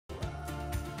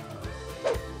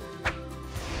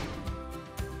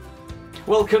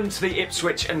Welcome to the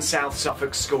Ipswich and South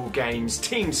Suffolk School Games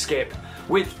Team Skip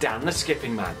with Dan the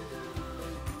Skipping Man.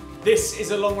 This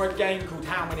is a long rope game called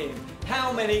How Many In.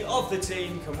 How many of the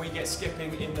team can we get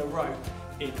skipping in the rope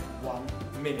in 1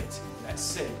 minute? Let's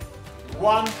see.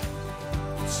 1, 2,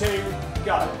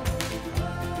 go.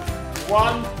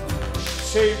 1,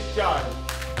 2, go.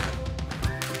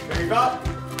 Move up.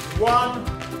 1,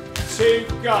 2,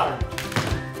 go.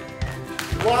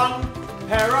 1,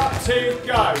 pair up, 2,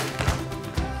 go.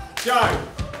 Go.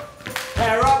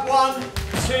 Pair up, 1, 2,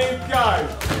 go.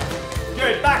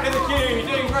 Good, back of the queue, you're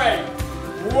doing great.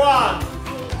 1,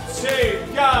 2,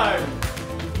 go.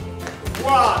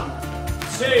 1,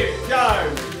 2, go.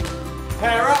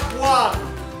 Pair up, 1,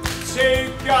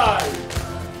 2, go.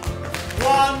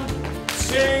 1,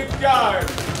 2, go.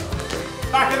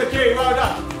 Back of the queue, well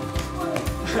done.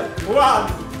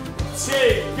 1,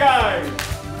 2, go.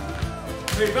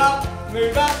 Move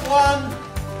up, 1,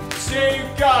 2,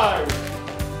 go.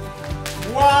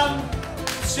 1,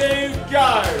 2,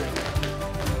 go.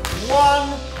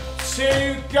 1,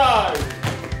 2, go.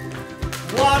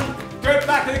 1, good,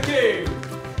 back of the queue.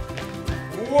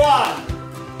 1,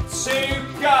 2,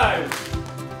 go.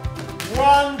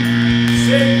 1,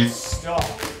 2, stop.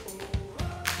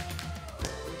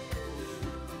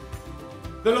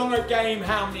 The long rope game,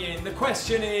 how many in? The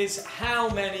question is, how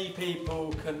many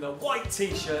people can the white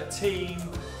t-shirt team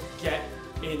get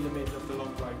in the middle of the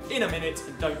long rope in a minute?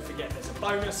 And don't forget, there's a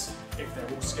bonus if they're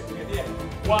all skipping at the end.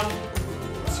 1,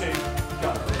 2,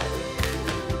 go.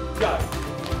 Go.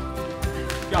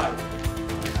 Go.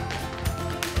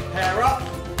 Pair up,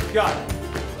 go.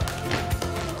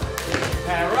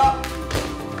 Pair up.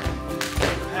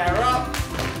 Pair up.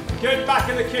 Good, back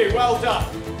in the queue, well done.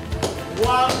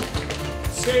 1,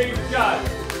 2, go.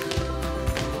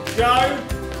 Go.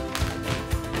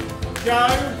 Go.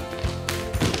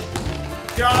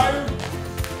 Go.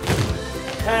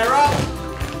 Pair up.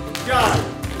 Go.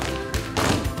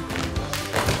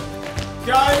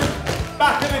 Go.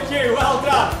 Back in the queue, well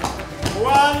done.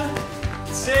 1,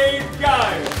 2, go.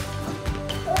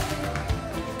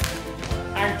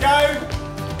 And go.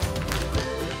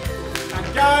 And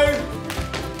go.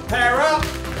 Pair up.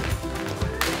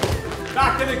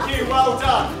 Back in the queue, well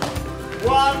done.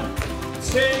 1,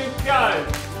 2, go.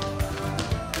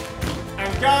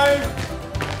 And go.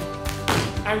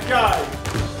 And go.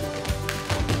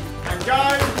 And go.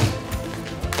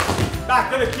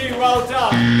 Back of the queue, well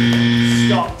done.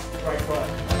 Stop. Great work.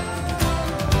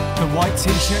 The white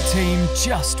t-shirt team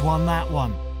just won that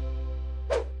one.